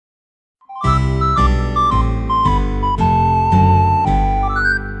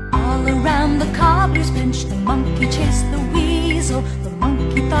cobbler's bench, the monkey chased the weasel. The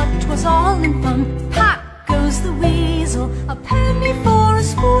monkey thought 'twas all in fun. Pop goes the weasel. A penny for a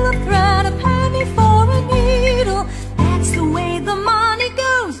spool of thread, a penny for a needle. That's the way the money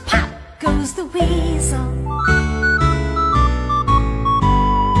goes. Pop goes the weasel.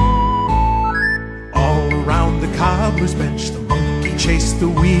 All around the cobbler's bench, the monkey chased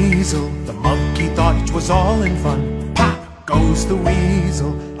the weasel. The monkey thought 'twas all in fun. Pop goes the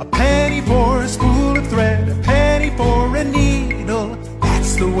weasel. A penny for a spool of thread, a penny for a needle.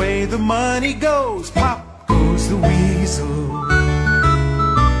 That's the way the money goes. Pop goes the weasel.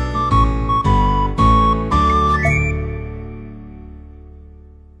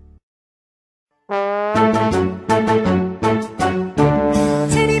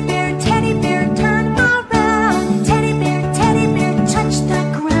 Teddy bear, turn around. Teddy bear, touch the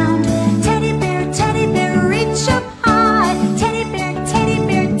ground. Teddy bear, reach up high. Teddy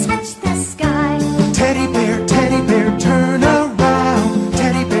bear, touch the sky. Teddy bear, turn around.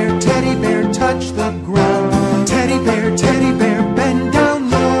 Teddy bear, touch the ground. Teddy bear, bend down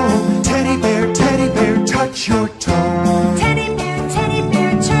low. Teddy bear, touch your toe.